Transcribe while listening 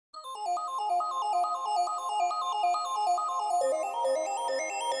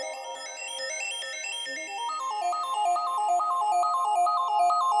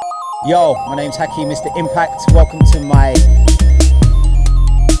Yo, my name's Hakeem, Mr. Impact. Welcome to my...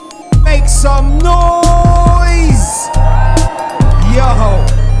 Make some noise! Yo!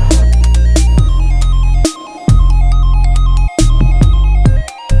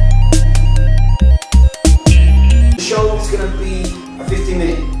 The show is going to be a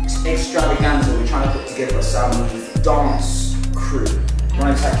 15-minute extravaganza. We're trying to put together a sound dance crew. My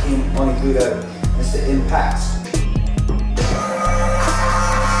name's Hakeem, Mr. Impact.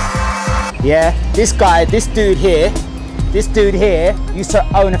 Yeah, this dude here used to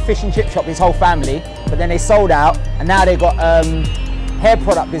own a fish and chip shop, his whole family, but then they sold out and now they got hair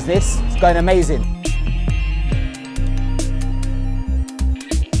product business. It's going amazing.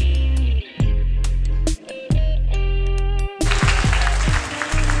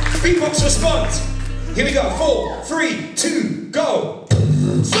 Beatbox response. Here we go. 4, 3, 2, go.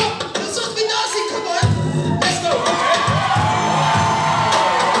 Stop! It's supposed to be dancing, come on! Let's go, okay?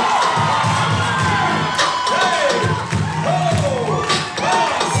 Hey! Oh!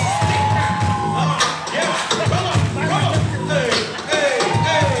 Pass! Yeah! Come on! Hey!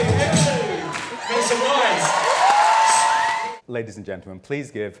 Make some noise! Ladies and gentlemen,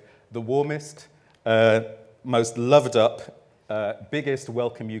 please give the warmest, most loved up, biggest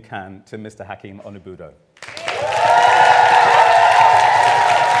welcome you can to Mr. Hakeem Onubudo.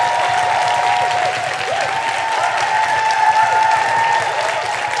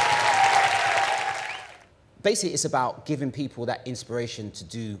 Basically, it's about giving people that inspiration to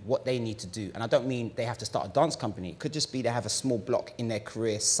do what they need to do. And I don't mean they have to start a dance company. It could just be they have a small block in their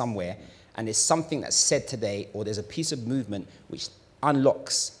career somewhere, and there's something that's said today, or there's a piece of movement which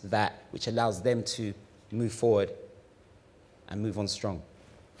unlocks that, which allows them to move forward and move on strong.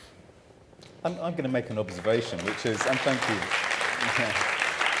 I'm going to make an observation, which is, and thank you.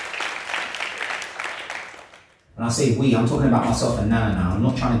 When I say we, I'm talking about myself and Nana now. I'm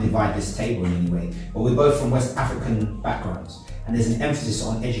not trying to divide this table in any way, but we're both from West African backgrounds, and there's an emphasis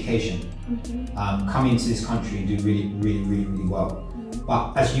on education. Coming into this country and do really well.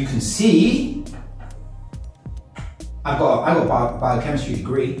 But as you can see, I got a biochemistry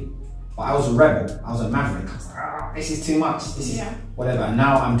degree, but I was a rebel. I was a maverick. I was like, this is too much. This is whatever. And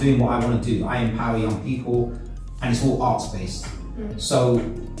now I'm doing what I want to do. I empower young people, and it's all arts based. So,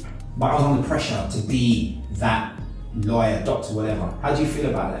 but I was under pressure to be that lawyer, doctor, whatever. How do you feel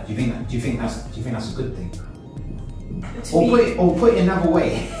about that? Do you think that's a good thing? Or put it another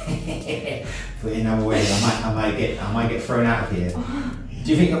way. Put it another way. I might get thrown out of here.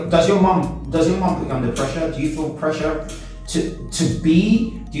 Do you think does your mum put you under pressure? Do you feel pressure to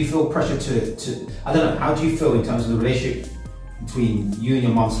be? Do you feel pressure to I don't know, how do you feel in terms of the relationship between you and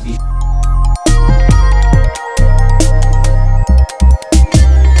your mum speaking?